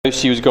knew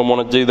she was going to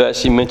want to do that.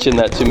 She mentioned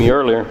that to me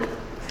earlier.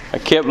 I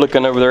kept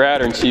looking over there at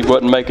her, and she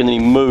wasn't making any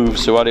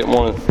moves, so I didn't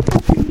want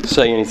to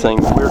say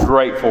anything. We're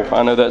grateful.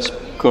 I know that's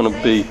going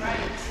to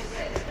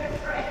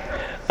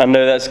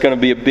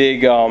be a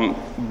big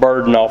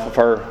burden off of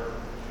her.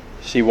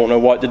 She won't know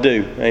what to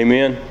do.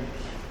 Amen.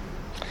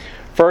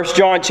 1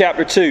 John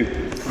chapter 2,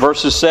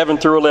 verses 7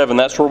 through 11.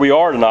 That's where we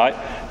are tonight.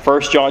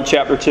 1 John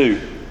chapter 2,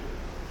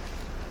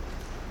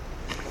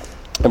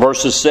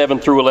 verses 7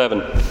 through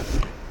 11.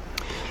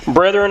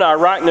 Brethren, I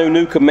write no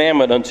new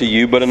commandment unto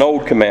you, but an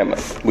old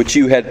commandment, which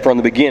you had from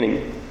the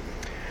beginning.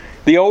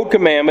 The old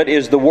commandment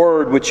is the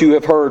word which you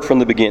have heard from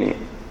the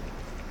beginning.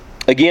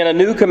 Again, a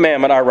new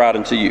commandment I write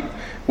unto you,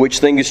 which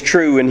thing is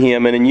true in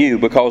him and in you,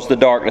 because the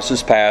darkness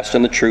is past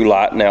and the true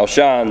light now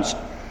shines.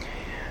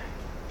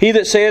 He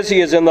that says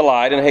he is in the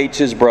light and hates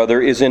his brother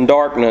is in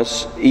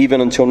darkness even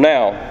until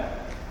now.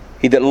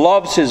 He that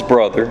loves his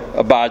brother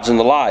abides in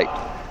the light,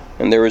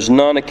 and there is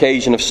none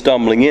occasion of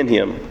stumbling in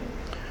him.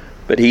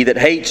 But he that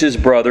hates his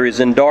brother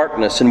is in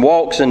darkness, and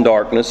walks in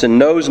darkness, and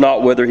knows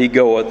not whither he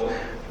goeth,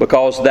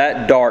 because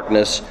that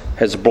darkness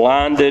has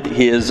blinded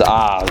his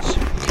eyes.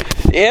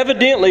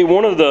 Evidently,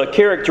 one of the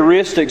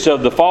characteristics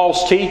of the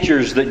false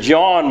teachers that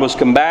John was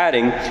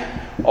combating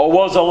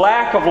was a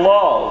lack of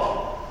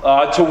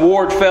love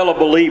toward fellow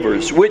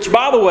believers, which,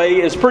 by the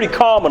way, is pretty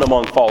common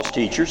among false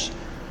teachers,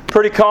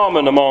 pretty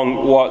common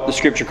among what the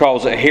Scripture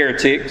calls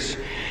heretics.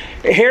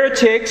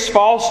 Heretics,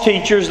 false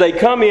teachers, they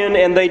come in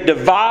and they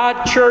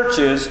divide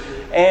churches.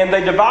 And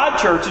they divide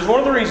churches. One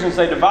of the reasons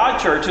they divide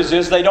churches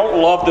is they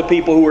don't love the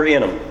people who are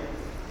in them.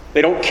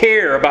 They don't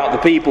care about the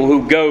people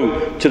who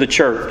go to the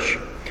church.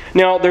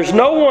 Now, there's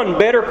no one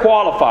better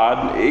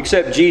qualified,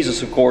 except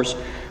Jesus, of course,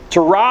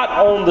 to write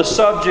on the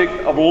subject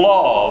of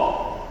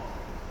love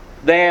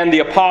than the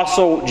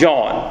Apostle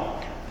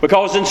John.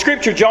 Because in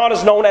Scripture, John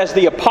is known as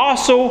the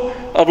Apostle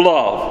of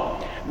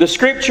Love. The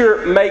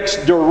Scripture makes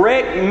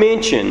direct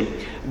mention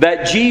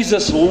that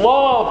Jesus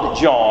loved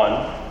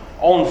John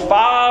on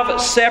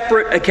 5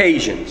 separate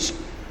occasions.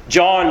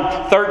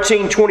 John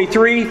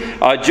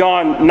 13:23,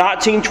 John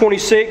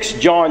 19:26,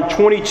 John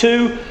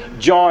 22,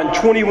 John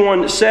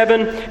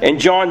 21:7, and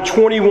John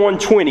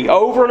 21:20.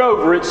 Over and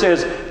over it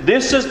says,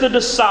 this is the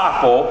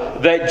disciple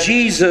that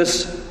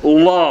Jesus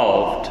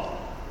loved.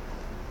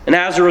 And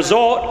as a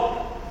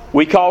result,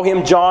 we call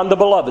him John the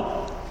Beloved.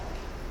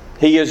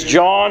 He is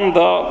John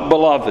the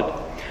Beloved.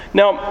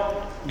 Now,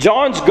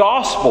 John's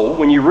Gospel,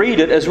 when you read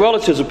it, as well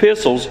as his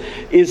epistles,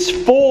 is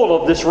full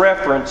of this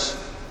reference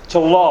to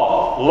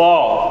love,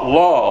 love,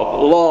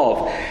 love,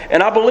 love.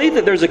 And I believe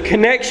that there's a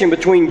connection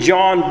between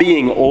John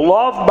being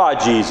loved by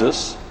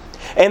Jesus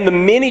and the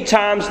many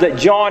times that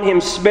John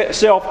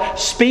himself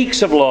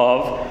speaks of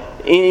love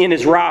in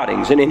his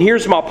writings. And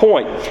here's my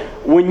point.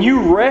 When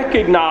you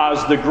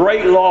recognize the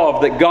great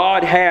love that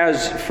God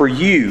has for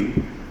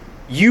you,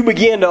 you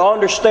begin to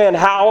understand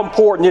how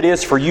important it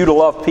is for you to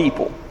love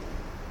people.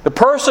 The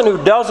person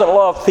who doesn't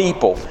love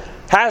people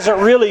hasn't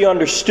really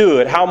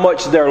understood how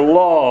much they're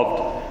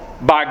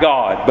loved by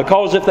God.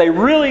 Because if they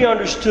really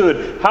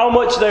understood how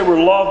much they were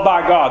loved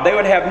by God, they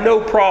would have no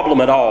problem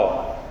at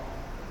all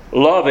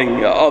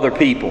loving other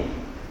people.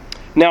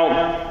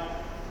 Now,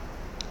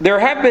 there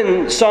have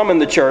been some in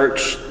the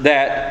church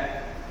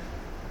that,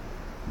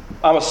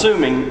 I'm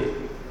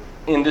assuming,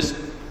 in this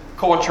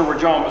culture where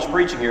John was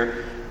preaching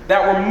here,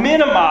 that were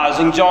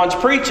minimizing John's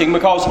preaching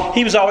because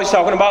he was always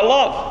talking about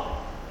love.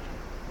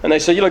 And they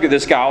say, you look at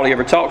this guy, all he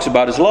ever talks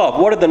about is love.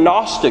 What did the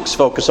Gnostics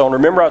focus on?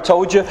 Remember I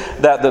told you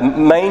that the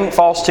main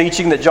false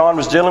teaching that John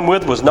was dealing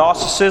with was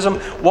Gnosticism?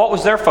 What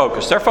was their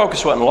focus? Their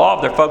focus wasn't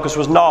love, their focus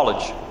was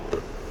knowledge.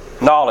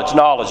 Knowledge,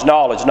 knowledge,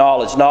 knowledge,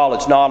 knowledge,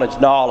 knowledge,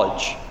 knowledge,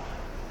 knowledge.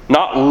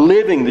 Not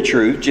living the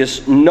truth,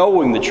 just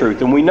knowing the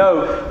truth. And we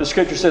know the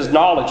Scripture says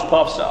knowledge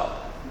puffs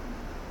up.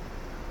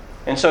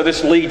 And so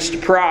this leads to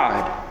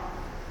pride.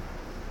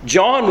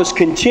 John was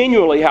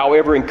continually,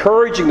 however,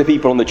 encouraging the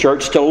people in the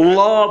church to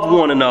love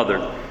one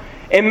another.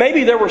 And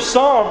maybe there were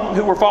some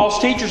who were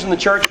false teachers in the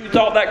church who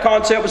thought that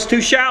concept was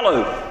too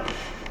shallow.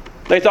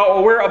 They thought,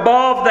 well, we're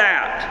above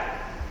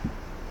that.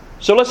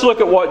 So let's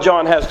look at what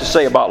John has to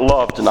say about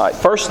love tonight.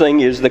 First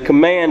thing is the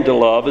command to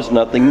love is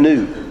nothing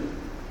new.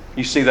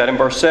 You see that in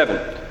verse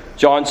 7.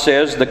 John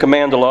says the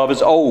command to love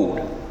is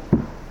old.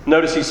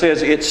 Notice he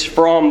says it's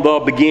from the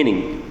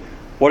beginning.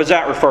 What does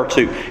that refer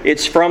to?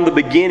 It's from the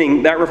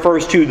beginning. That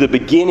refers to the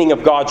beginning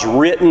of God's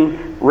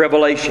written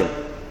revelation.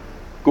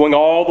 Going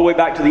all the way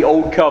back to the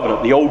Old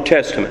Covenant, the Old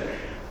Testament.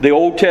 The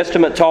Old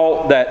Testament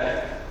taught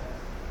that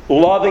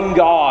loving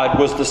God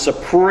was the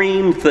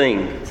supreme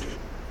thing.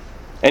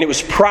 And it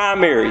was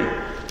primary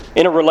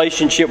in a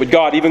relationship with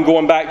God. Even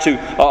going back to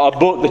a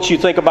book that you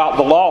think about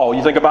the law.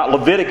 You think about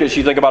Leviticus,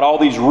 you think about all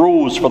these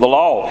rules for the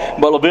law.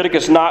 But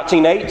Leviticus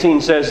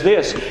 19:18 says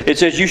this. It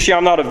says, you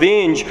shall not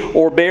avenge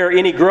or bear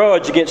any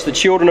grudge against the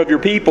children of your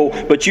people,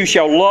 but you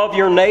shall love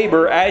your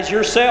neighbor as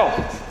yourself.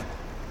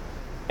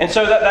 And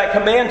so that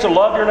command to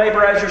love your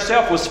neighbor as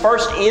yourself was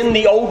first in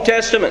the Old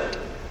Testament.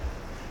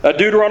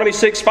 Deuteronomy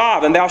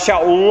 6:5, and thou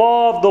shalt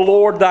love the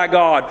Lord thy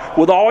God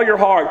with all your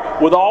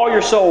heart, with all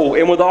your soul,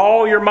 and with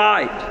all your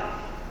might.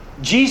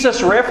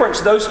 Jesus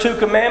referenced those two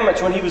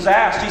commandments when he was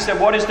asked. He said,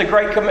 what is the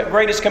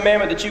greatest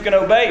commandment that you can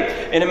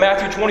obey? And in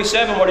Matthew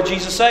 27, what did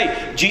Jesus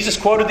say? Jesus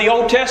quoted the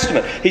Old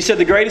Testament. He said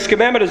the greatest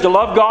commandment is to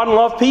love God and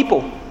love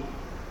people.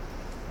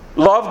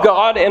 Love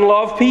God and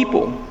love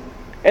people.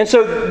 And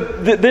so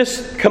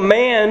this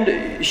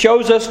command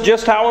shows us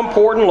just how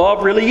important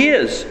love really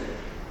is.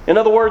 In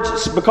other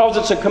words, because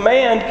it's a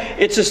command,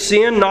 it's a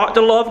sin not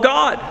to love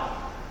God.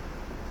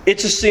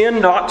 It's a sin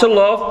not to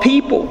love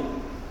people.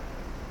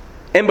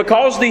 And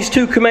because these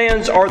two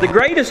commands are the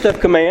greatest of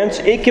commands,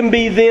 it can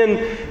be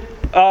then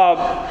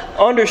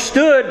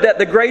understood that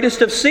the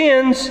greatest of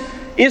sins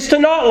is to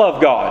not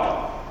love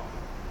God.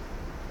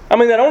 I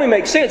mean, that only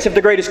makes sense. If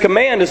the greatest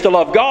command is to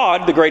love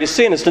God, the greatest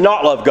sin is to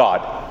not love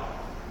God.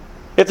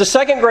 If the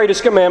second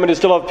greatest commandment is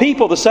to love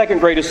people, the second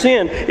greatest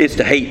sin is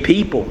to hate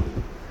people.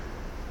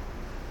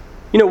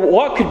 You know,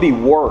 what could be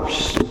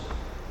worse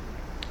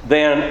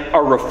than a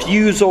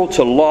refusal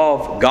to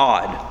love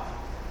God?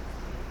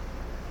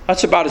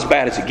 That's about as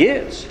bad as it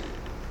gets.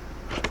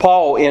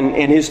 Paul,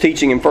 in his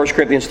teaching in 1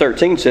 Corinthians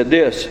 13, said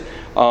this.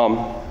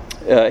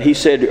 He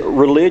said,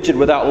 religion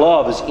without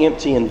love is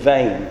empty and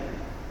vain.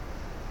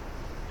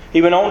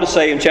 He went on to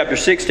say in chapter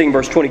 16,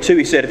 verse 22,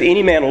 he said, if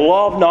any man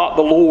love not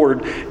the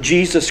Lord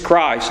Jesus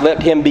Christ,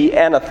 let him be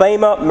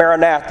anathema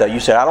maranatha. You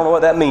said, I don't know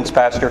what that means,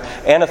 Pastor.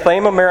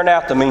 Anathema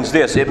maranatha means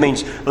this. It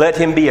means let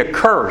him be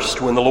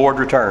accursed when the Lord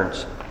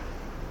returns.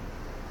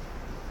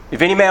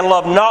 If any man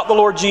love not the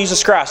Lord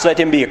Jesus Christ, let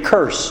him be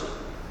accursed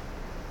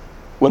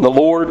when the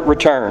Lord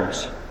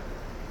returns.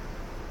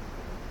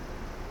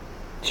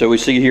 So we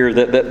see here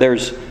that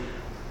there's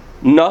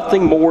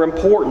nothing more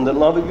important than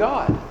loving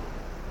God.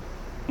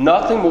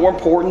 Nothing more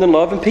important than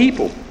loving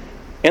people.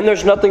 And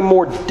there's nothing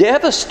more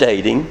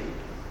devastating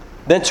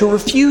than to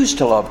refuse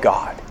to love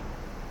God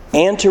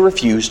and to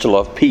refuse to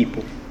love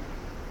people.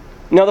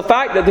 Now, the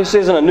fact that this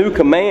isn't a new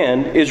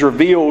command is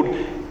revealed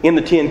in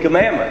the Ten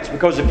Commandments.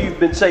 Because if you've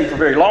been saved for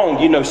very long,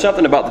 you know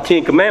something about the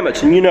Ten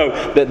Commandments. And you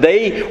know that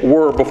they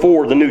were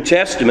before the New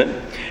Testament.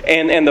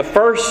 And the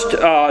first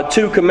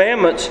two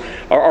commandments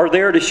are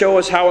there to show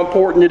us how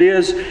important it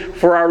is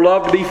for our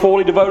love to be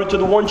fully devoted to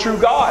the one true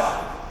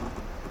God.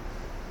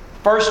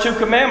 First two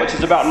commandments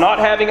is about not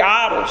having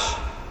idols.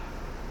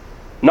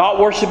 Not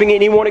worshiping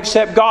anyone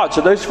except God.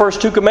 So those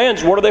first two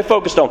commands, what are they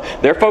focused on?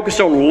 They're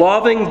focused on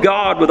loving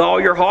God with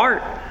all your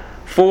heart.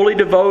 Fully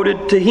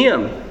devoted to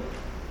Him.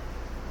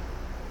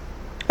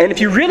 And if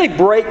you really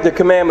break the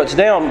commandments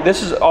down, this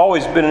has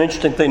always been an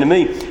interesting thing to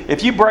me.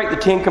 If you break the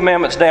Ten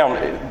Commandments down,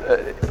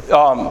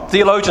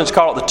 theologians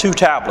call it the two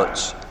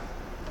tablets.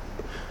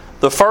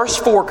 The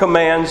first four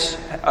commands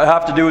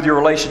have to do with your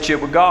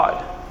relationship with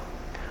God.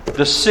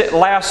 The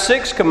last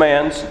six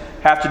commands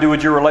have to do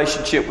with your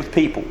relationship with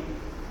people.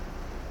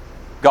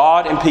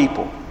 God and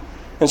people.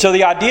 And so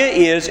the idea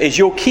is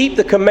you'll keep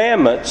the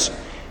commandments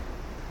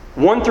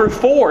 1 through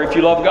 4 if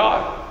you love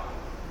God.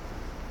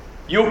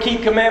 You'll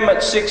keep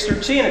commandments 6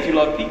 through 10 if you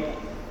love people.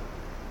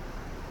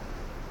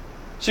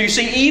 So you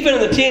see, even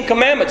in the Ten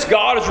Commandments,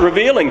 God is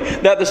revealing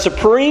that the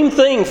supreme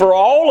thing for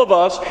all of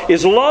us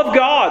is love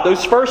God,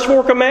 those first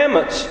 4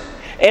 commandments,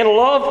 and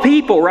love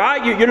people,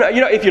 right? You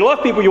know, if you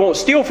love people, you won't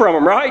steal from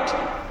them, right?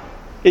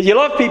 If you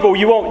love people,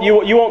 you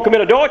won't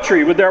commit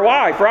adultery with their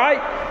wife,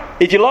 right?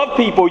 If you love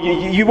people,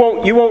 you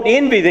won't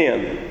envy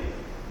them.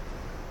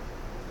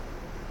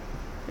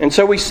 And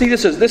so we see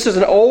this is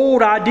an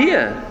old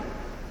idea.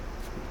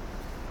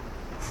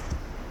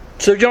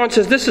 So John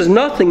says this is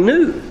nothing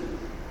new.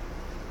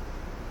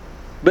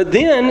 But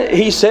then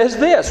he says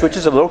this, which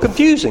is a little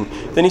confusing.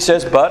 Then he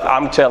says, but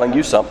I'm telling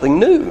you something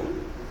new.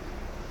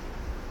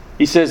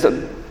 He says,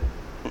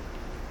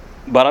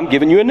 but I'm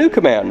giving you a new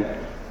command.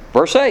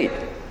 Verse 8.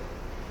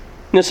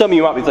 Now some of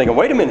you might be thinking,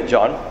 wait a minute,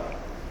 John.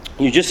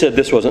 You just said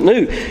this wasn't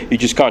new. You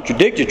just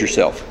contradicted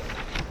yourself.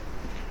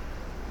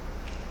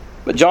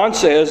 But John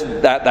says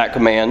that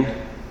command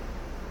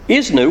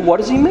is new. What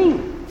does he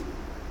mean?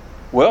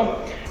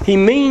 Well, he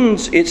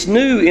means it's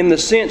new in the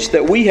sense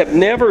that we have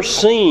never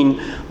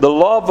seen the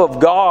love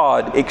of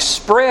God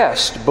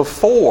expressed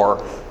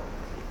before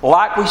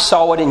like we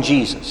saw it in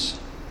Jesus.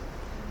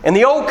 In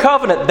the Old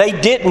Covenant, they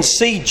didn't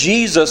see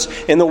Jesus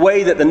in the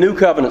way that the New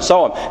Covenant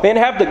saw Him. They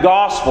didn't have the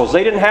Gospels.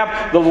 They didn't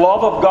have the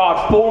love of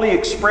God fully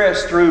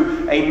expressed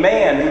through a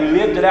man who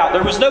lived it out.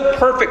 There was no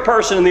perfect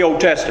person in the Old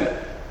Testament.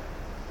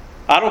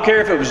 I don't care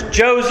if it was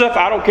Joseph.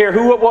 I don't care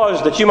who it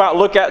was that you might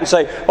look at and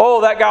say,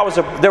 oh, that guy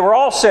they were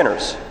all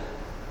sinners.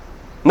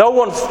 No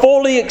one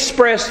fully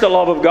expressed the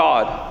love of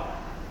God.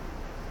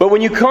 But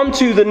when you come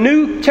to the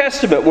New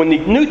Testament, when the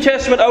New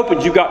Testament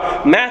opens, you've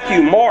got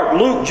Matthew, Mark,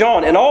 Luke,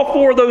 John, and all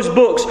 4 of those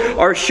books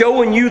are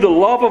showing you the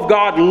love of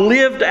God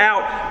lived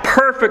out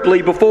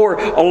perfectly before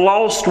a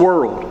lost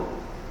world.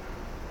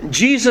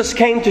 Jesus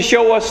came to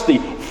show us the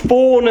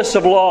fullness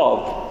of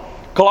love.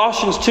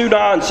 Colossians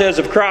 2:9 says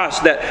of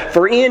Christ that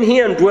for in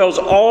Him dwells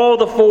all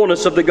the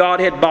fullness of the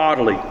Godhead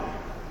bodily.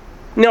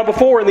 Now,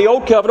 before in the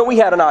Old Covenant, we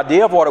had an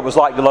idea of what it was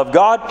like to love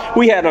God.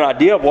 We had an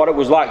idea of what it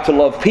was like to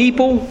love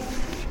people.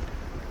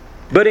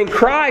 But in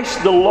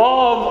Christ, the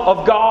love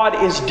of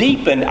God is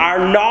deepened.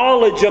 Our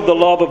knowledge of the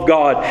love of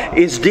God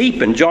is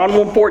deepened. John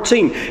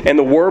 1:14, and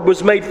the Word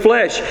was made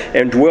flesh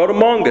and dwelt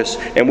among us,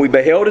 and we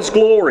beheld His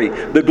glory,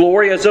 the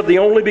glory as of the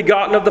only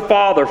begotten of the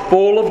Father,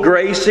 full of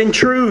grace and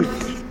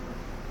truth.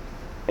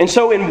 And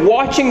so in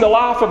watching the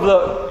life of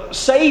the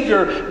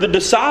Savior, the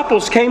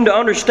disciples came to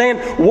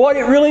understand what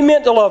it really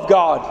meant to love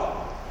God,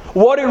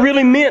 what it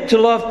really meant to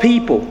love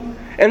people.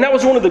 And that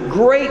was one of the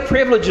great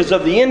privileges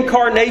of the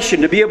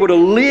incarnation, to be able to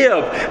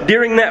live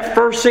during that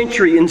first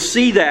century and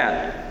see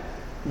that.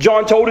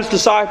 Jesus told His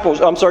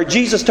disciples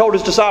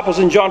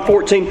in John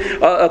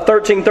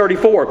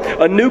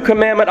 13:34, a new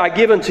commandment I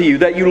give unto you,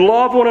 that you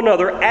love one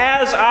another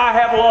as I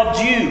have loved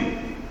you.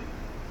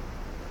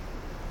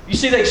 You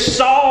see, they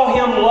saw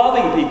Him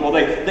loving people.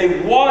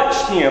 They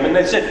watched Him and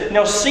they said,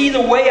 now see the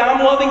way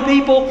I'm loving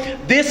people?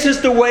 This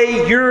is the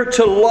way you're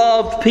to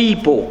love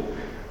people.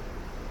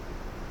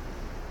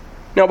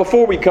 Now,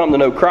 before we come to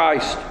know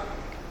Christ,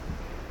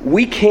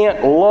 we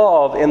can't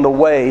love in the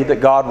way that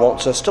God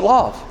wants us to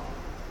love.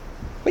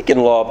 We can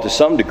love to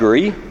some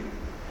degree.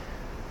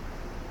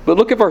 But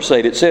look at verse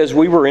 8. It says,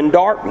 we were in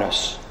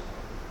darkness.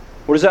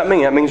 What does that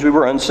mean? That means we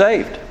were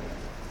unsaved.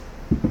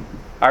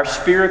 Our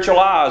spiritual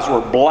eyes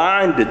were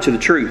blinded to the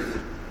truth.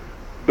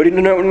 But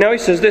now he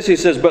says this. He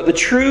says, but the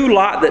true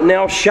light that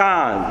now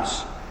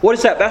shines. What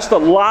is that? That's the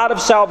light of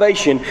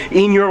salvation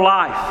in your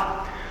life.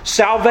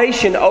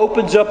 Salvation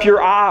opens up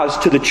your eyes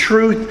to the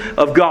truth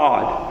of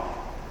God.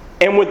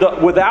 And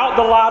without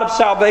the light of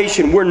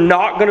salvation, we're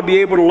not going to be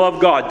able to love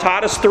God.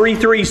 Titus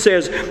 3:3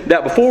 says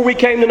that before we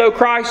came to know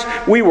Christ,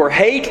 we were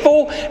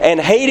hateful and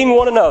hating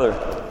one another.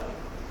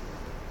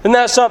 Isn't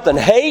that something?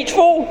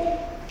 Hateful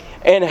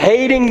and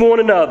hating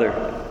one another.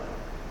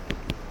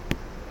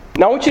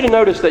 Now I want you to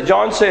notice that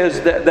John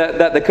says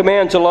that the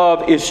command to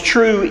love is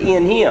true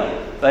in Him.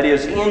 That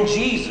is, in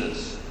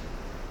Jesus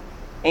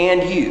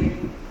and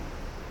you.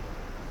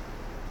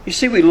 You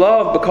see, we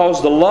love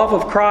because the love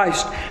of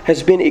Christ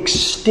has been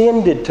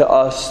extended to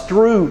us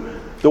through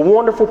the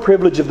wonderful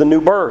privilege of the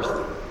new birth.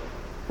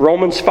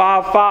 Romans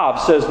 5:5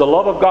 says the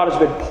love of God has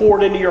been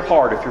poured into your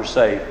heart if you're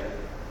saved.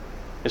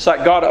 It's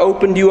like God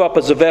opened you up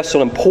as a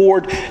vessel and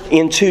poured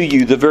into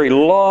you the very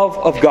love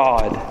of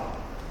God.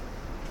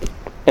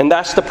 And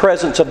that's the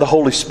presence of the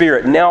Holy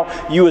Spirit. Now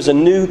you as a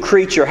new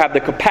creature have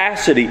the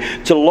capacity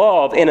to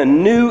love in a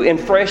new and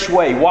fresh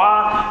way.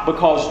 Why?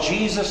 Because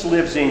Jesus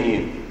lives in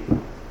you.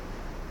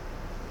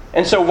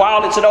 And so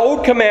while it's an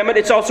old commandment,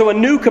 it's also a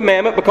new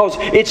commandment because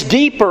it's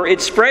deeper,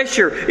 it's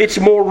fresher, it's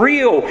more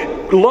real.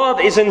 Love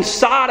is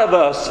inside of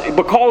us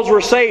because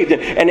we're saved.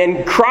 And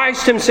then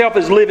Christ Himself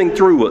is living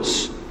through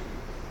us.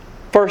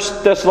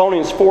 1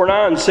 Thessalonians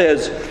 4:9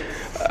 says,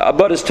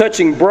 but as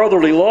touching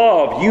brotherly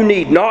love, you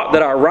need not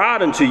that I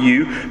write unto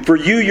you, for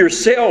you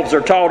yourselves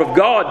are taught of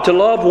God to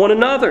love one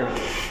another.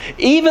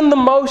 Even the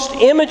most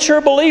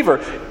immature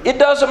believer, it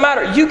doesn't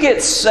matter. You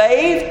get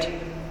saved.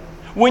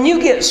 When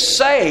you get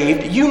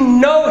saved, you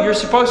know you're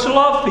supposed to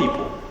love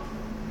people.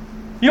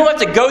 You don't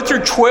have to go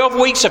through 12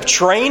 weeks of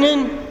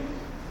training.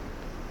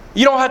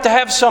 You don't have to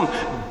have some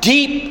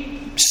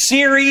deep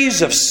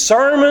series of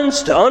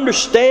sermons to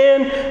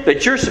understand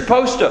that you're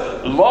supposed to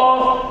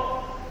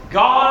love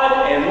God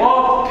and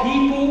love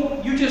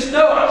people. You just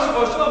know I'm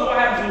supposed to love. What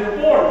happens when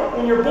you're born?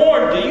 When you're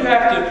born, do you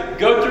have to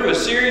go through a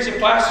series of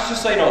classes to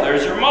say, no,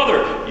 there's your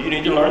mother. You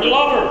need to learn to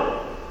love her.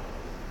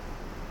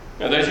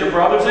 Now, there's your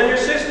brothers and your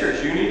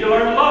sisters. You need to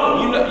learn to love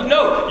them. You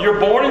know,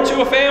 you're born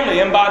into a family,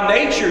 and by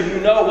nature,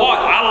 you know what?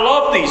 I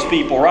love these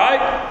people,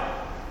 right?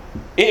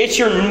 It's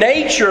your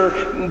nature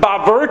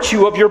by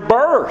virtue of your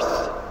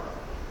birth.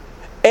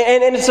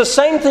 And it's the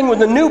same thing with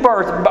the new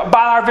birth.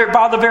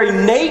 By the very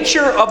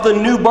nature of the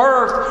new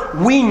birth,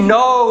 we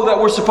know that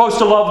we're supposed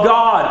to love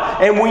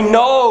God. And we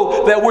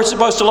know that we're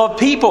supposed to love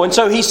people. And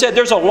so He said,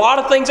 there's a lot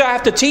of things I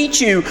have to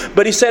teach you.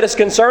 But He said, it's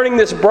concerning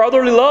this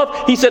brotherly love.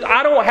 He said,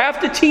 I don't have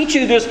to teach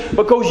you this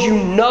because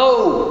you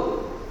know.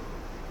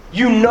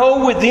 You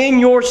know within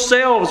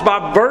yourselves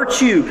by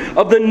virtue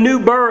of the new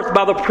birth,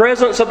 by the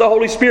presence of the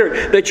Holy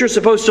Spirit, that you're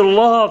supposed to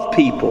love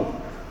people.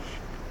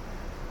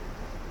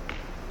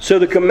 So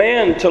the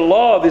command to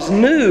love is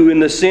new in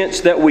the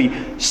sense that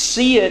we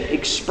see it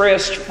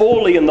expressed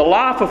fully in the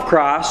life of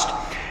Christ,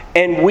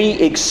 and we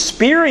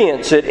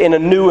experience it in a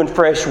new and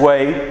fresh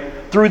way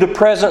through the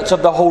presence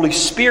of the Holy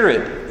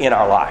Spirit in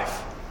our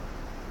life.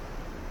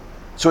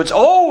 So it's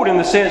old in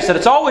the sense that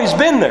it's always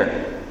been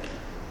there,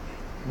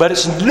 but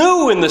it's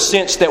new in the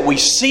sense that we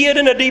see it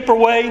in a deeper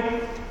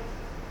way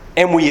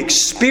and we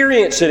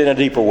experience it in a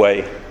deeper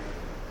way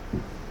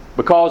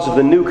because of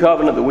the new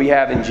covenant that we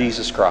have in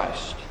Jesus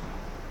Christ.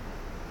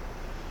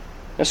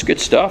 That's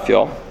good stuff,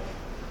 y'all.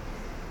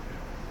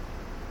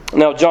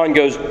 Now, John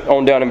goes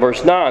on down in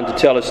verse 9 to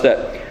tell us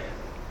that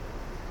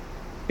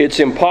it's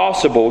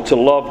impossible to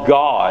love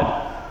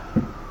God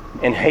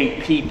and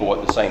hate people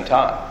at the same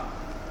time.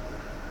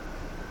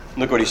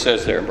 Look what he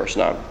says there in verse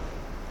 9.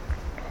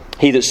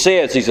 He that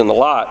says he's in the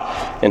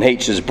light and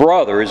hates his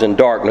brother is in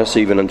darkness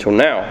even until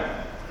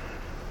now.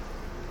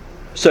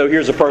 So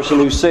here's a person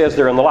who says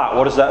they're in the light.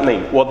 What does that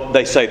mean? Well,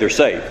 they say they're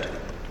saved.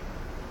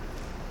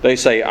 They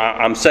say,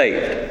 I'm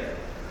saved.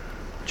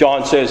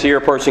 John says here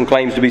a person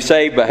claims to be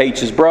saved but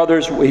hates his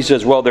brothers. He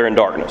says, well, they're in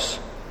darkness.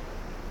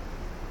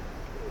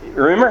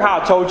 Remember how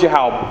I told you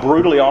how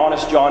brutally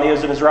honest John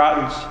is in his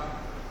writings?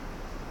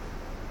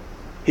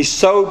 He's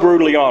so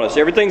brutally honest.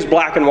 Everything's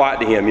black and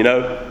white to him, you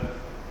know.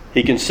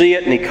 He can see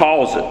it and he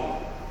calls it,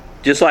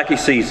 just like he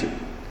sees it.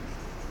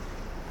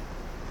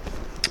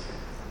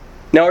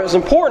 Now, it's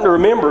important to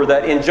remember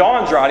that in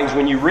John's writings,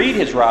 when you read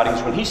his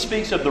writings, when he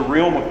speaks of the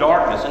realm of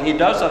darkness, and he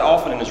does that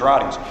often in his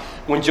writings,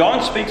 when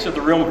John speaks of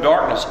the realm of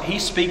darkness, he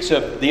speaks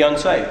of the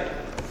unsaved.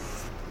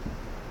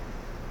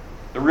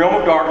 The realm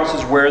of darkness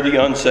is where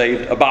the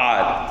unsaved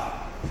abide.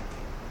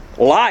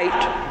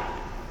 Light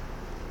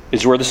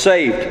is where the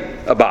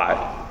saved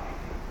abide.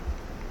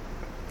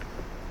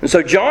 And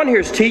so John here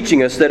is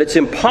teaching us that it's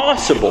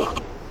impossible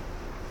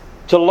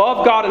to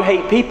love God and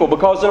hate people,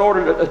 because in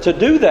order to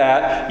do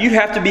that, you'd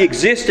have to be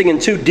existing in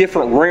two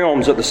different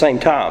realms at the same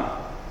time.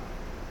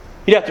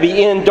 You'd have to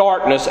be in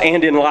darkness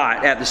and in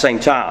light at the same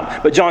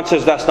time. But John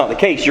says that's not the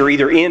case. You're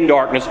either in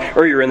darkness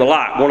or you're in the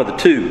light, one of the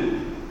two.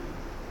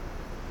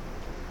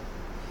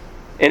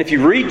 And if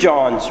you read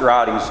John's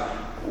writings,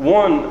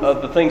 one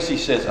of the things he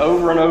says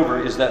over and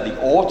over is that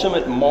the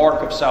ultimate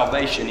mark of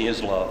salvation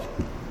is love.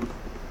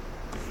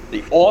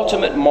 The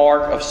ultimate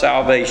mark of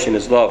salvation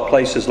is love.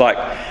 Places like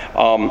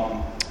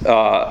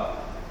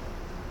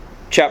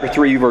chapter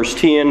 3, verse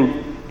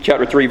 10,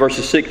 chapter 3,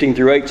 verses 16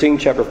 through 18,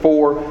 chapter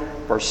 4,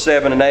 verse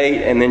 7 and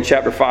 8, and then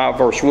chapter 5,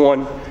 verse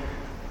 1.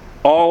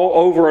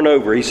 All over and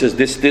over, he says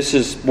this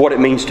is what it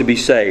means to be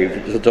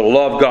saved, to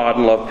love God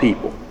and love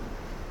people.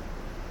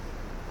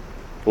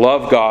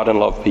 Love God and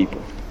love people.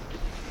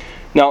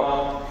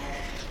 Now,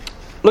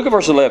 look at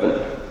verse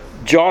 11.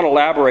 John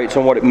elaborates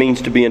on what it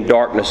means to be in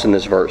darkness in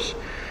this verse.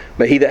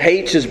 But he that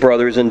hates his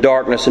brother is in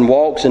darkness and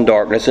walks in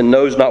darkness and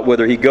knows not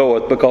whither he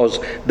goeth, because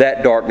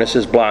that darkness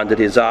has blinded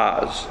his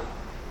eyes.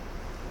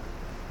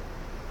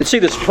 You see,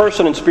 this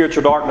person in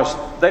spiritual darkness,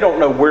 they don't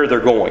know where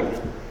they're going.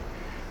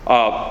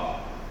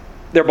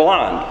 They're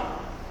blind.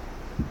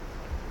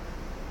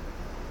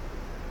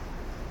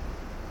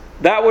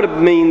 That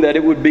would mean that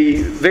it would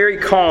be very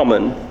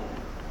common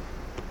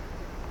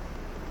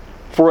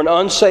for an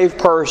unsaved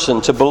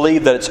person to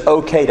believe that it's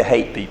okay to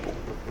hate people.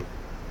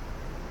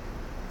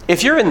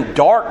 If you're in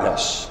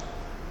darkness,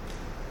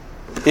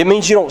 it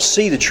means you don't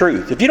see the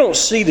truth. If you don't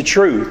see the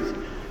truth,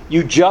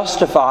 you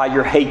justify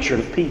your hatred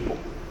of people.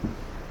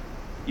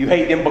 You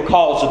hate them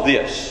because of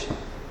this,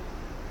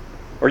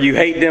 or you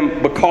hate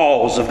them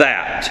because of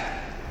that.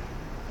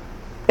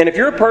 And if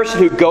you're a person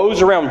who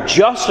goes around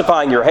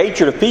justifying your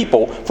hatred of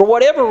people, for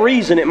whatever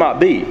reason it might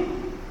be,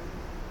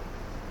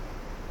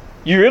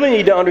 you really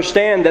need to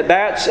understand that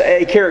that's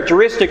a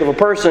characteristic of a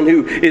person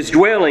who is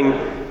dwelling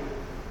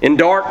in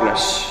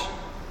darkness.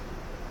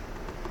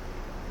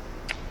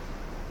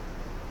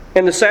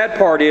 And the sad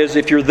part is,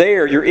 if you're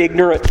there, you're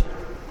ignorant.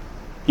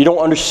 You don't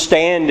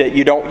understand it.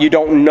 You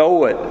don't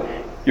know it.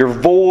 You're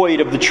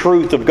void of the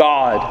truth of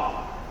God.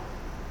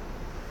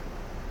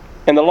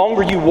 And the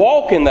longer you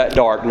walk in that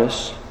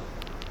darkness,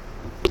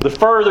 the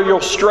further you'll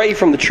stray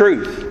from the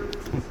truth.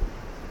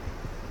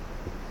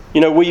 You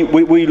know,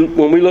 when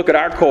we look at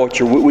our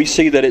culture, we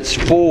see that it's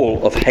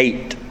full of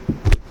hate.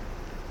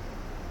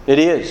 It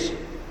is.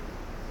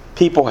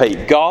 People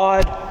hate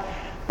God,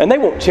 and they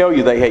won't tell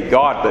you they hate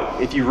God,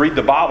 but if you read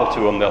the Bible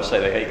to them, they'll say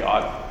they hate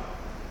God.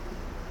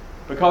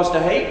 Because to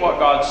hate what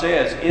God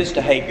says is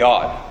to hate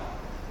God.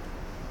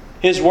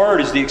 His Word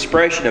is the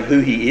expression of who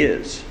He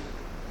is.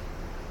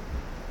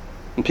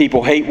 And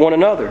people hate one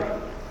another.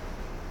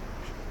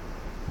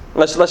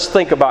 Let's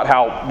think about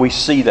how we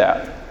see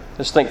that.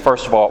 Let's think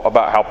first of all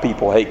about how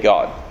people hate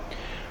God.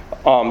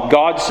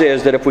 God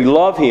says that if we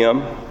love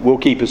Him, we'll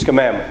keep His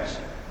commandments.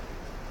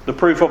 The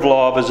proof of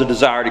love is a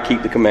desire to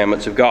keep the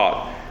commandments of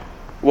God.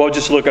 Well,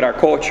 just look at our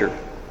culture.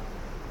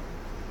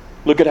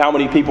 Look at how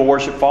many people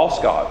worship false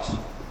gods.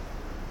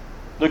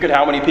 Look at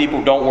how many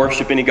people don't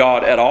worship any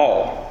God at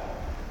all.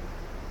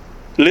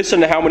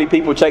 Listen to how many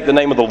people take the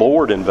name of the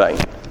Lord in vain.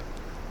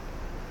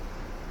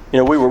 You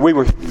know, we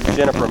were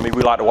Jennifer and me,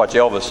 we like to watch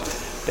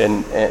Elvis,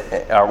 and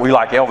we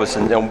like Elvis,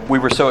 and we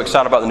were so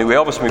excited about the new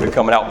Elvis movie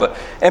coming out.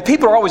 And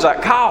people are always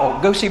like,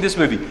 Kyle, go see this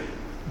movie.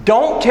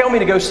 Don't tell me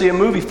to go see a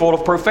movie full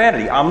of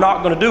profanity. I'm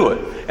not going to do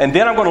it. And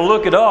then I'm going to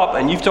look it up,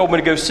 and you've told me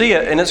to go see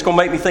it, and it's going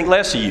to make me think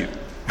less of you.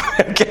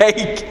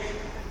 Okay?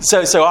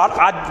 So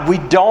we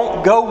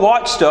don't go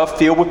watch stuff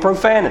filled with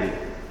profanity.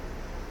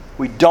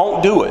 We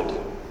don't do it.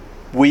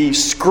 We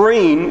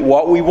screen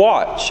what we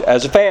watch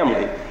as a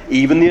family,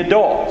 even the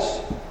adults.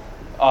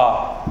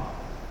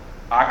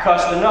 I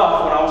cussed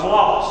enough when I was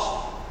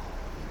lost.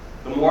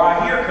 The more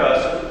I hear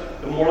cussing,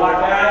 the more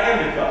likely I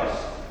am to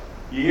cuss.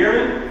 You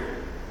hear me?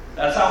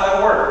 That's how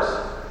that works.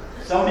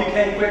 Some of you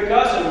can't quit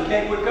cussing. You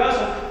can't quit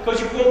cussing because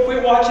you won't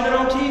quit watching it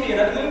on TV and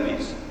at the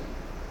movies.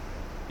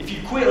 If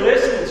you quit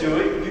listening to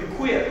it, you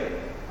quit.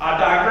 I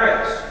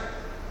digress.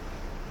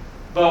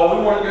 But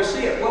we want to go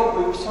see it.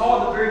 Well, we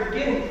saw at the very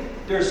beginning,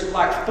 there's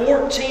like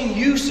 14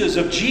 uses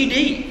of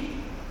GD.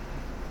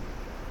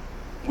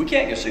 We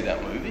can't go see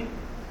that movie.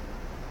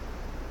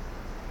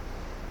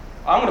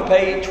 I'm going to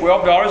pay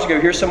 $12 to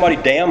go hear somebody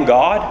damn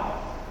God?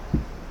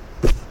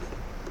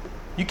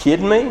 You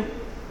kidding me?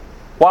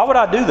 Why would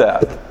I do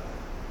that?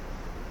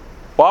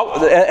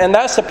 Well, and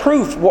that's the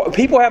proof.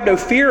 People have no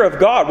fear of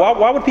God.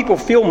 Why would people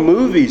film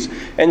movies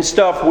and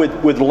stuff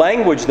with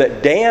language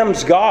that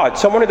damns God,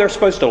 someone they're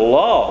supposed to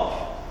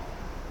love?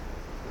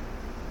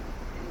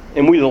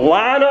 And we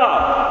line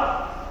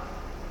up.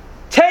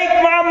 Take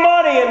my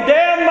money and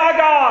damn my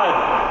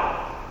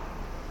God.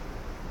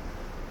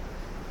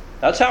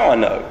 That's how I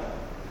know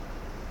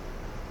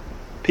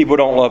people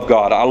don't love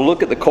God. I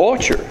look at the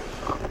culture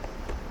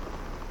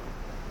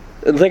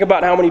and think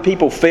about how many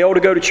people fail to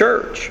go to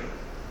church.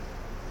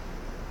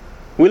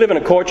 We live in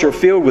a culture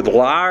filled with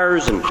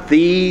liars and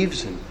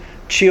thieves and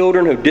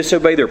children who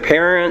disobey their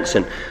parents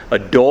and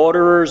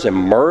adulterers and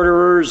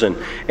murderers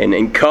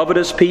and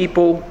covetous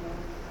people.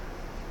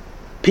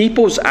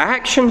 People's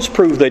actions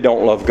prove they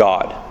don't love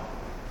God.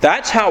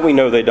 That's how we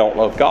know they don't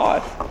love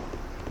God.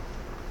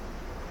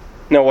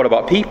 Now, what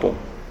about people?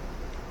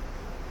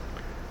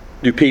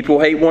 Do people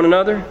hate one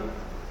another?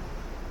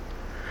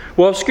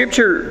 Well,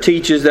 Scripture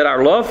teaches that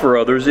our love for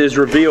others is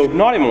revealed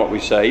not in what we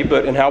say,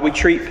 but in how we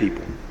treat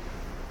people.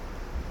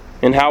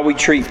 In how we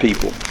treat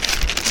people.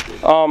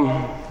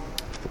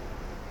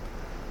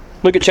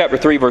 Look at chapter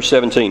 3, verse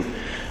 17.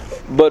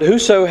 But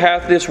whoso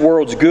hath this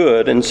world's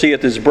good, and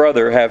seeth his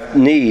brother have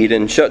need,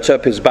 and shuts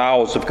up his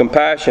bowels of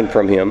compassion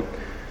from him,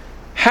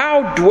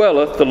 how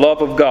dwelleth the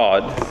love of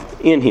God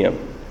in him?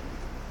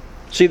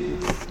 See,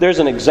 there's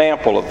an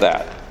example of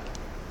that.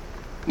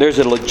 There's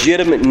a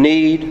legitimate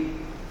need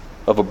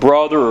of a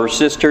brother or a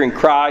sister in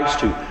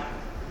Christ who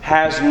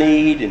has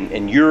need,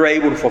 and you're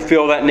able to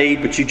fulfill that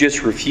need, but you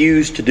just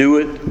refuse to do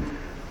it.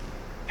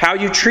 How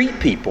you treat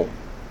people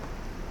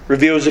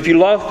reveals if you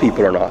love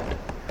people or not.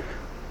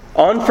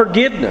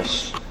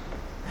 Unforgiveness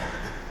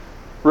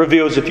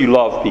reveals if you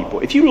love people.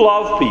 If you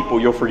love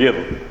people, you'll forgive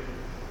them.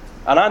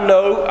 And I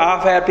know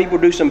I've had people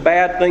do some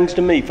bad things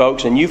to me,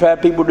 folks, and you've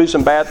had people do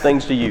some bad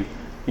things to you.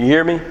 You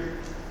hear me?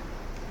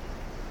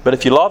 But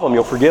if you love them,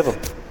 you'll forgive them.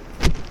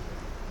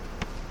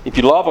 If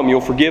you love them, you'll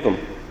forgive them.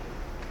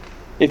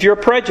 If you're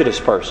a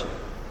prejudiced person,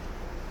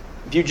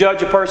 if you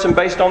judge a person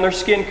based on their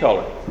skin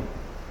color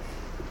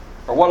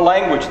or what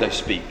language they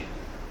speak,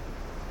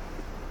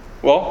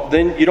 well,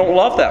 then you don't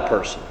love that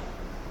person.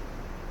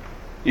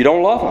 You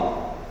don't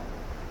love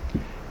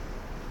them.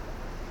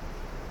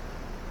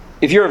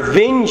 If you're a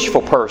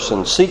vengeful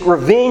person, seek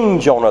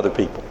revenge on other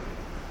people,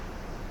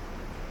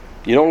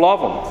 you don't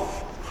love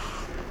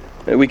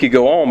them. We could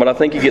go on, but I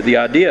think you get the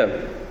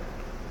idea.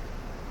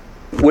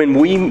 When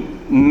we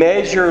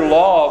measure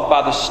love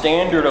by the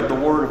standard of the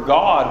Word of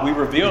God, we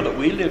reveal that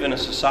we live in a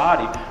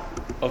society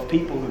of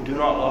people who do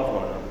not love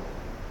one another.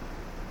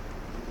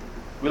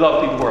 We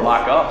love people who are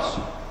like us.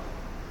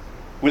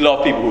 We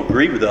love people who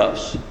agree with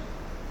us.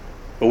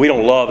 But we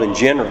don't love in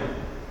general.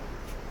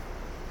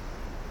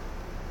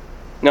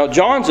 Now,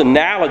 John's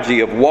analogy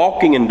of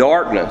walking in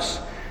darkness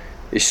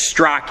is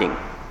striking.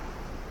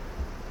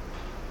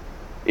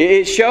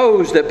 It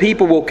shows that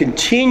people will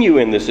continue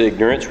in this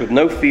ignorance with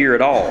no fear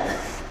at all.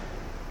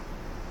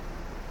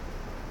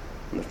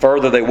 And the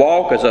further they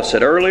walk, as I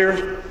said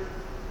earlier,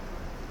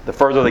 the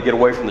further they get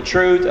away from the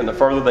truth, and the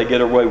further they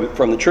get away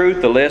from the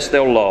truth, the less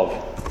they'll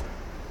love.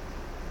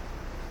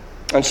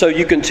 And so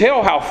you can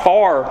tell how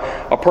far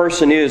a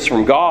person is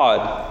from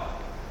God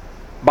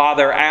by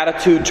their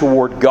attitude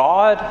toward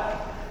God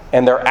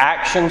and their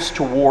actions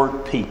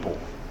toward people.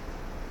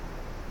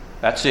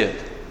 That's it.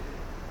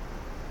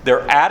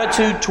 Their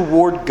attitude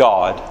toward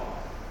God,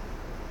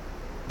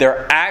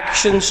 their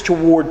actions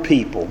toward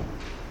people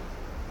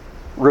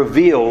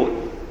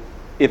reveal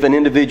if an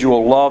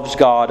individual loves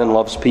God and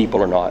loves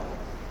people or not.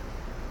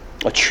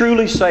 A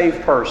truly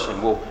saved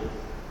person will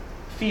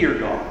fear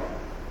God,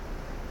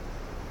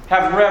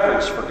 have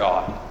reverence for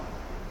God,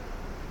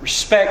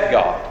 respect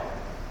God,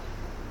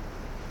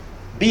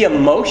 be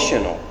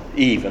emotional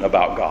even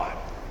about God,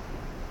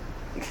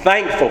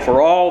 thankful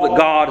for all that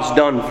God has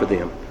done for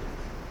them.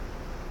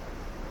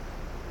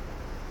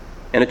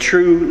 And a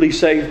truly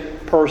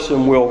saved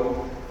person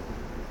will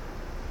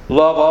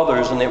love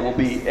others, and it will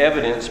be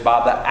evidenced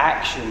by the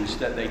actions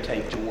that they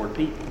take toward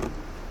people,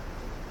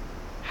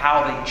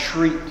 how they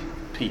treat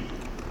people.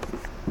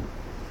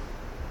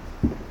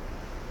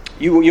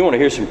 You want to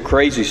hear some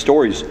crazy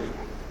stories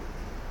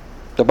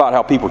about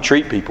how people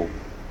treat people.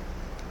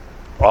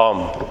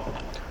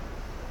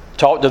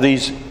 Talk to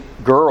these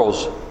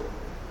girls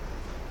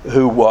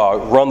who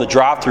run the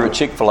drive-thru at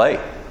Chick-fil-A.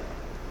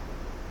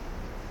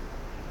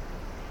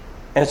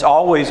 And it's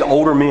always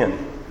older men.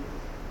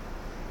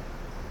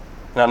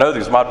 And I know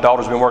this, my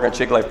daughter's been working at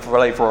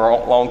Chick-fil-A for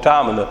a long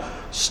time, and the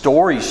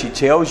stories she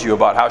tells you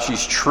about how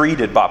she's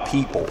treated by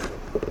people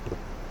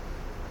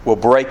will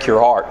break your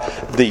heart.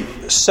 The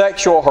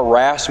sexual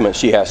harassment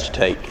she has to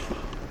take.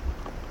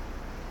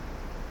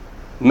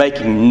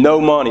 making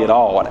no money at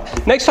all.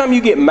 Next time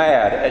you get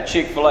mad at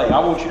Chick-fil-A, I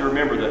want you to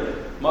remember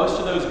that most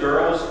of those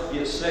girls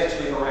get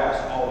sexually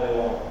harassed all day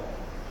long.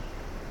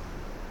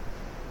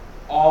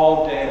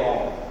 All day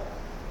long.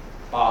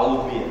 By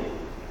old men.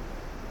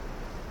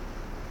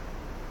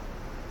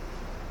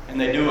 And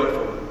they do it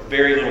for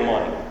very little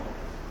money.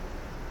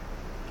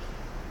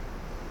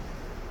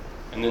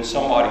 And then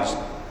somebody's,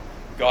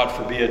 God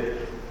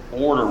forbid,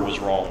 order was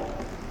wrong.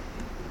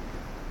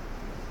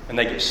 And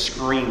they get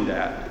screamed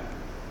at.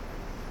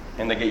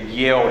 And they get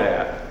yelled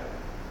at.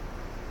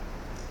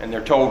 And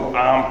they're told,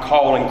 I'm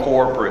calling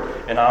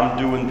corporate and I'm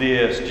doing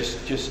this.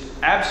 Just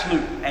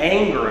absolute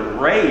anger and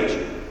rage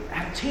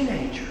at a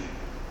teenager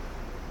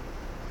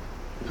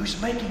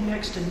who's making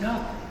next to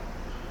nothing.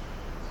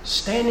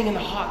 Standing in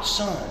the hot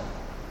sun,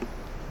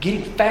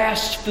 getting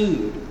fast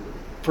food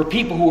for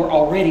people who are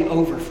already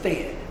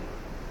overfed.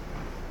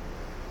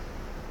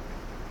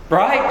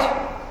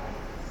 Right?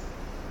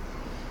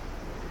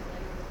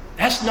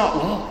 That's not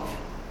love.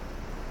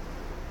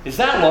 Is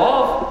that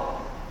love?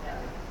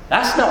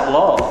 That's not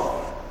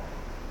love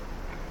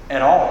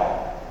at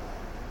all.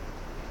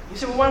 You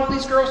say, well, why don't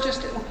these girls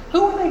just...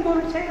 Who are they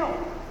going to tell?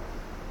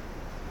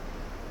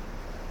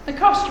 The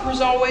customer's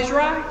always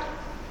right.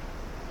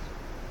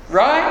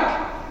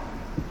 Right?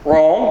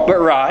 Wrong, but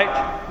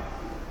right.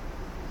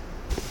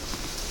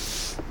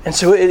 And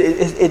so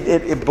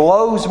it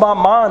blows my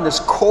mind, this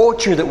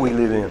culture that we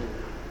live in,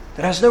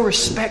 that has no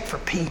respect for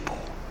people,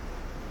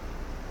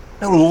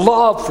 no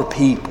love for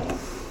people,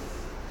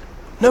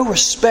 no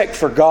respect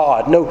for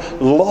God, no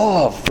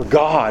love for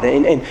God.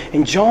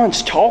 And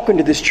John's talking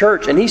to this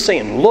church and he's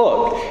saying,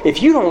 look,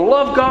 if you don't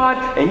love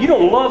God and you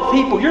don't love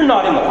people, you're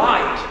not in the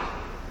light.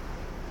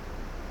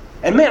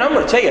 And man, I'm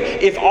going to tell you,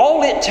 if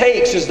all it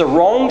takes is the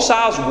wrong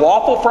size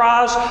waffle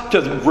fries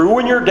to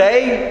ruin your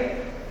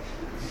day,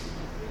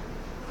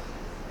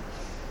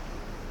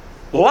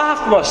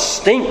 life must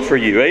stink for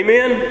you,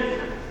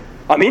 amen?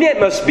 I mean, it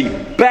must be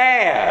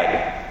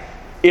bad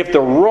if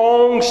the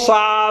wrong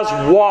size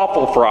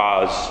waffle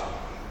fries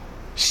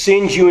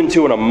sends you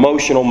into an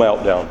emotional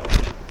meltdown.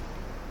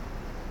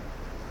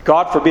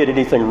 God forbid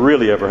anything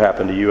really ever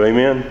happen to you,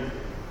 amen?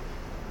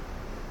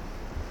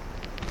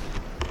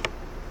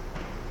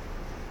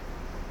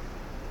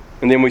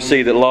 And then we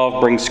see that love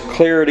brings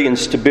clarity and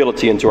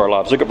stability into our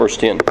lives. Look at verse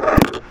 10.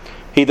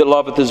 He that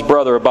loveth his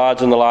brother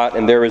abides in the light,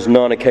 and there is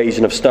none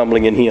occasion of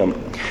stumbling in him.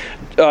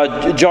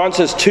 John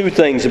says two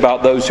things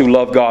about those who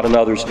love God and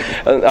others.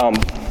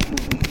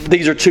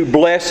 These are two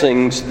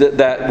blessings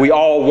that we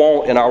all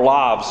want in our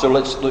lives. So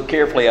let's look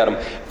carefully at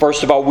them.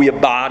 First of all, we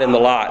abide in the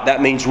light.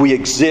 That means we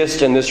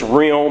exist in this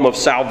realm of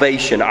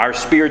salvation. Our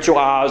spiritual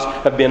eyes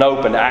have been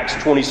opened. Acts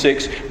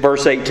 26,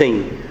 verse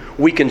 18.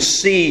 We can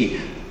see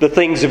the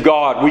things of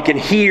God. We can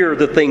hear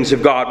the things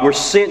of God. We're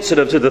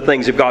sensitive to the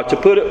things of God. To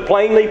put it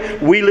plainly,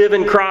 we live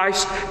in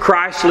Christ.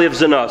 Christ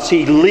lives in us.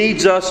 He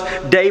leads us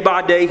day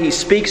by day. He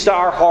speaks to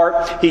our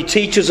heart. He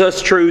teaches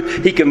us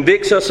truth. He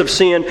convicts us of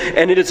sin.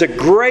 And it is a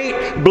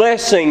great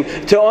blessing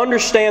to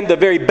understand the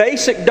very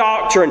basic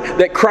doctrine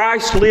that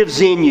Christ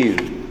lives in you.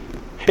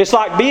 It's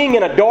like being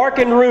in a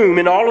darkened room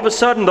and all of a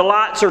sudden the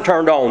lights are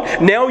turned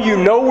on. Now you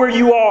know where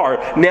you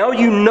are. Now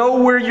you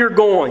know where you're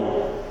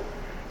going.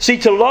 See,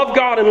 to love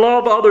God and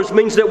love others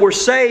means that we're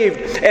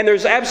saved, and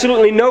there's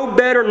absolutely no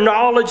better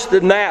knowledge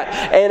than that.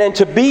 And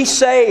to be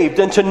saved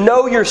and to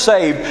know you're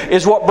saved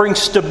is what brings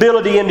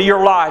stability into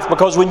your life,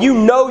 because when you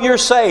know you're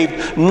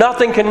saved,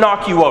 nothing can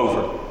knock you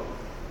over.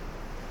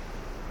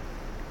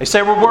 They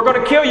say, well, we're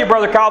going to kill you,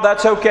 Brother Kyle.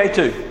 That's okay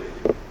too,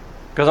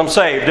 because I'm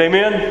saved.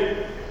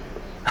 Amen?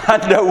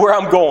 I know where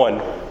I'm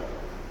going.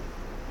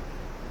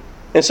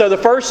 And so the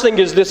first thing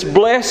is this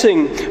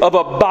blessing of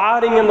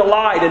abiding in the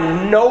light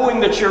and knowing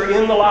that you're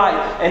in the light,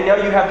 and now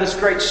you have this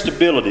great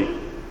stability.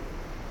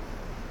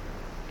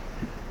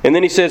 And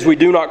then he says we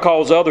do not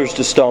cause others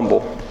to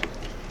stumble.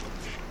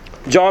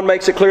 John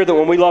makes it clear that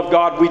when we love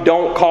God, we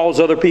don't cause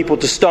other people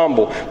to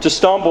stumble. To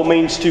stumble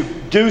means to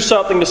do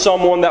something to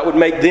someone that would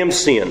make them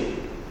sin.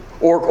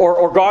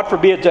 Or God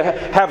forbid, to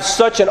have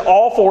such an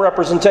awful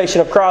representation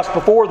of Christ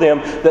before them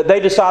that they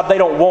decide they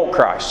don't want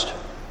Christ.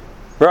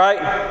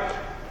 Right?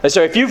 And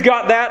so if you've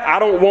got that, I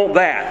don't want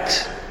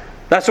that.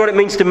 That's what it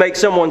means to make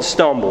someone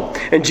stumble.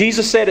 And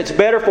Jesus said it's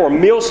better for a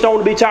millstone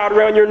to be tied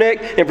around your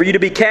neck and for you to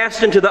be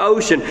cast into the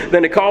ocean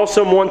than to cause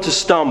someone to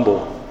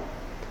stumble.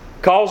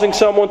 Causing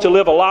someone to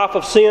live a life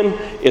of sin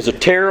is a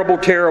terrible,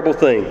 terrible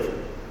thing.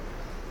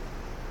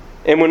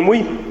 And when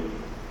we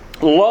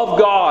love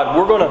God,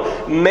 we're going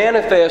to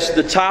manifest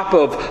the type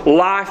of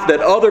life that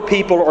other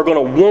people are going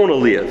to want to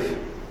live.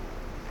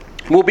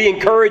 We'll be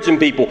encouraging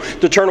people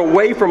to turn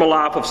away from a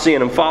life of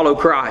sin and follow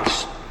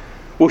Christ.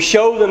 We'll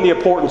show them the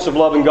importance of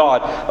loving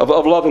God,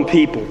 of loving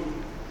people.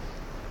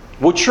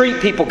 We'll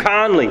treat people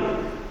kindly.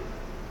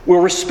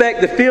 We'll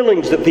respect the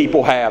feelings that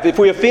people have. If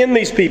we offend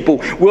these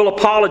people, we'll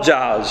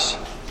apologize.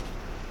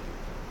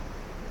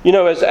 You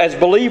know, as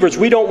believers,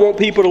 we don't want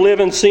people to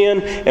live in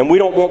sin, and we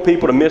don't want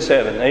people to miss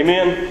heaven.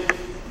 Amen?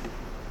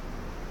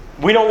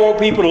 We don't want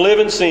people to live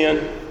in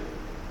sin,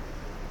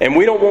 And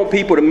we don't want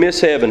people to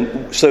miss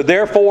heaven. So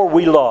therefore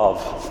we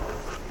love.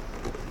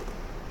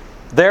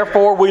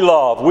 Therefore we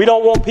love. We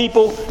don't want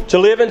people to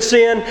live in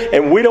sin,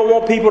 and we don't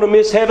want people to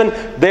miss heaven.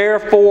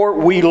 Therefore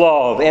we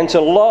love. And to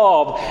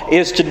love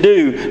is to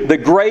do the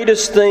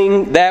greatest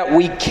thing that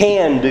we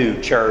can do,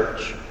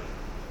 church.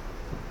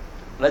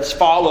 Let's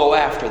follow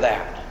after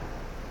that.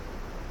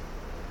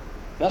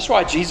 That's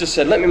why Jesus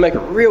said, let me make it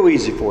real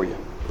easy for you.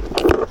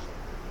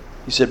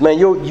 He said, man,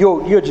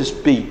 you'll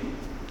just be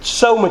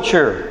so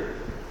mature.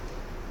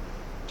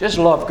 Just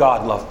love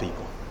God, love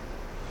people.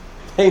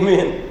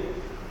 Amen.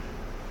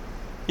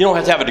 You don't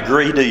have to have a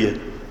degree, do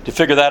you, to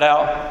figure that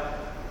out?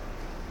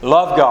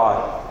 Love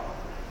God.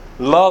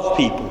 Love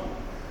people.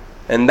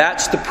 And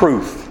that's the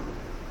proof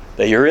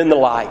that you're in the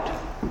light.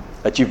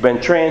 That you've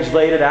been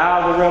translated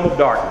out of the realm of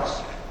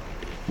darkness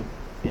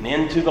and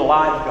into the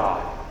light of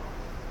God.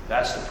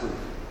 That's the proof.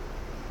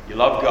 You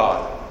love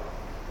God.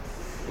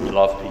 And you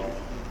love people.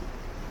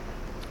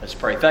 Let's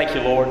pray. Thank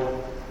you, Lord.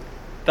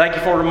 Thank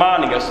you for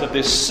reminding us of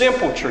this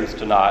simple truth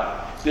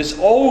tonight. This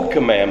old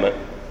commandment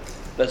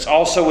that's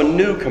also a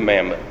new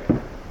commandment.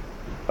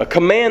 A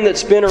command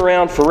that's been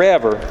around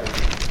forever,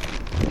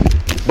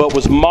 but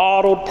was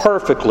modeled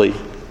perfectly.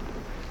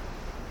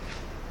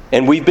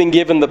 And we've been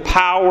given the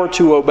power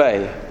to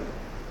obey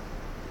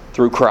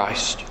through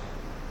Christ.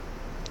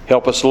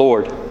 Help us,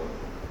 Lord.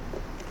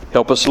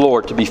 Help us,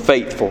 Lord, to be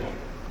faithful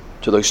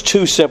to those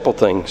two simple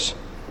things.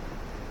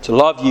 To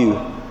love you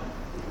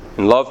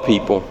and love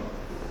people.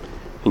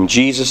 In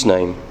Jesus'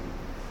 name,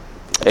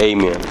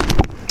 amen.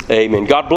 Amen. God bless.